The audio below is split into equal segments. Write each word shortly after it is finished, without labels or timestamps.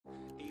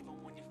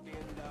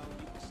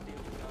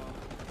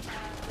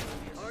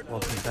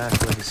Welcome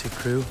back, Legacy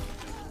crew.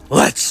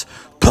 Let's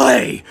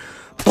play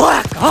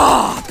Black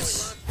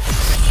Ops!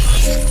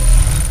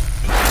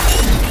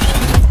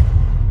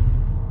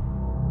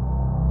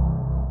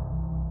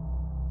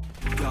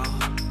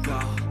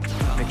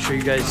 Make sure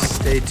you guys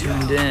stay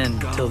tuned in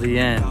till the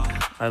end.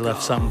 I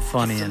left something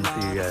funny in for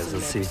you guys.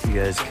 Let's see if you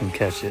guys can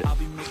catch it.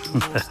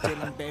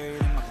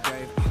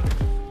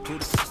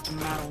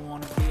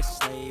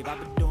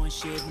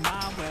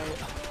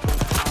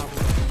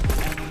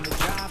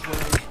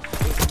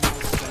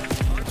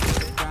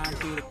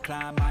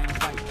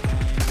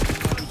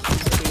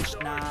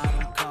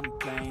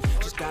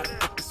 Just gotta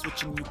flip the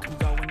switch and you can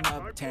go and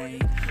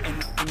obtain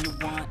anything you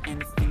want,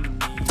 anything you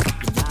need.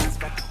 Your mind's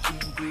got the key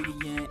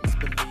ingredient, it's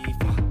belief.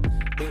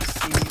 They'll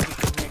see we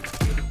connect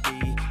to the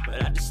beat, but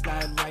I just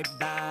slide right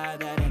by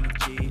that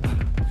energy.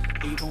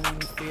 Even when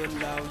you feel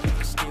low, you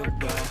can still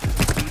go.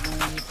 Even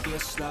when you feel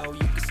slow, you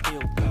can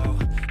still go.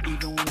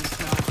 Even when there's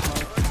no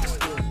hope, you can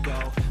still go.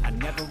 I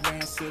never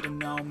answer to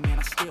no, man,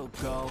 I still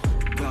go.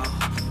 Go,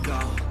 go,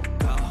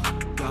 go,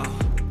 go,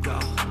 go,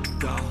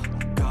 go.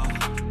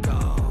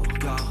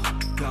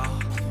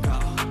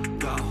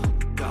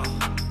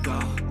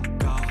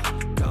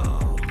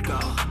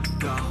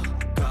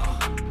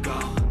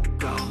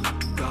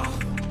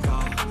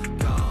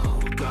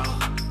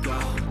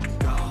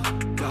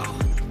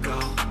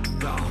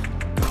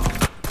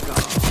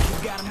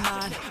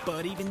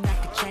 But even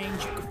that could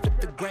change. You can flip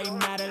the gray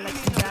matter like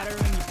some batter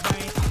in your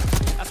brain.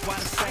 That's why I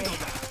say,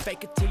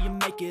 fake it till you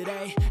make it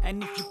A.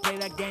 And if you play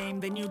that game,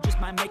 then you just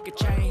might make a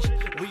change.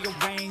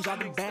 Rearrange all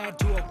the bad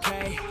to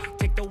okay.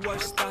 Take the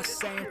worst thoughts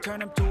saying, turn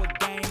them to a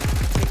game.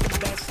 Take the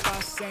best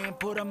thoughts saying,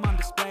 put them on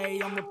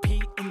display. On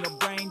repeat in your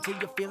brain till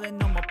you're feeling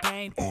no more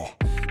pain.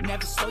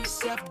 Never slow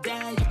yourself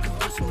down, you can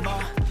do some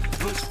more.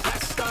 Push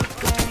back, start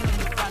playing, and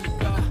you find a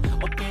door.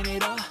 Open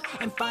it up,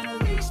 and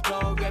finally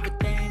explore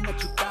everything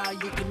that you thought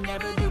you could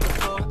never do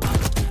before.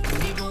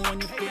 And even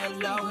when you feel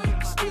low, you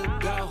can still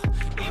go.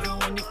 Even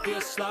when you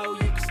feel slow, you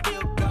can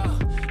still go.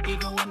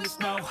 Even when there's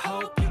no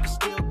hope, you can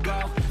still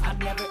go. I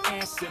never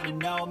answer to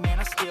no, man,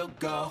 I still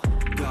go.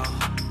 Go,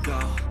 go,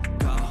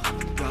 go,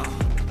 go,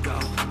 go, go,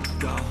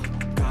 go,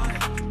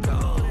 go,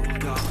 go, go,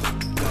 go,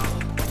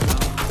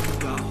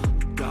 go,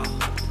 go,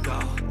 go, go,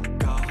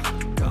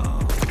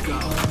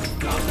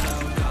 go,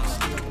 go,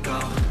 still go.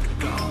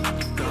 Even when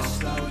you feel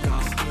slow, you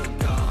can still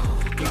go.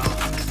 Even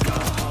when there's no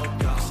hope,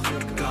 you can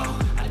still go.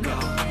 I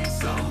never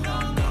answer to no,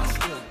 man, I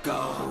still go.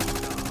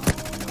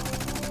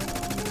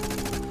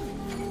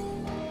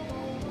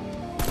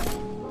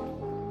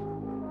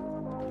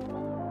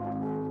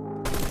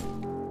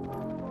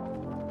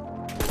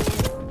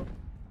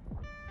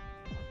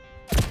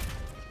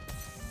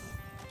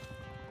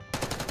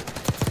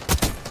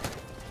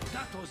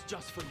 That was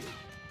just for you.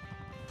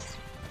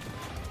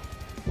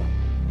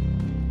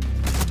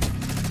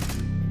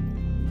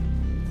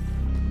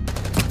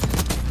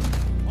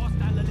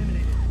 Hostile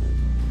eliminated.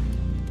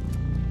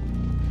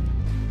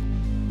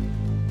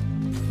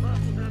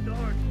 Muscles have the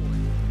hard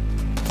point.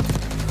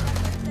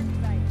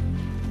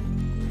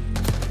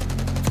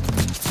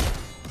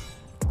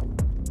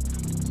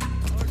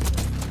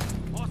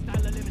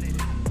 Hostile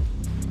eliminated.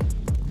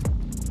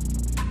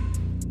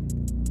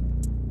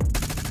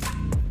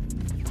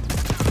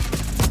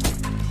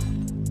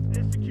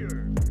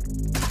 Insecure.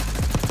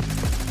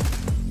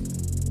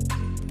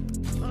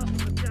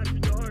 Muscles have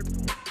captured the hard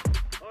point.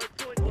 Hard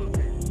point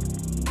located.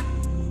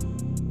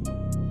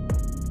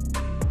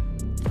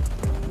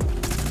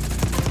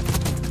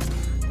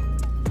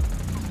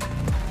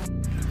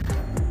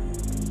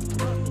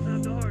 Muscles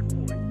have the hard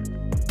point.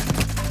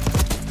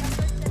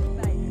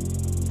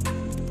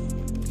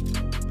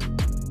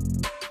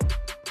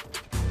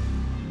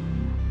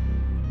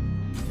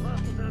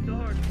 Muscles have the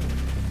hard point.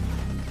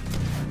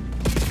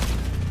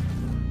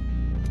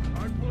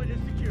 Hard point is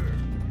secure.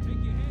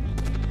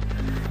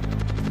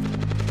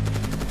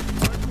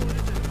 Hard point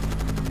is in.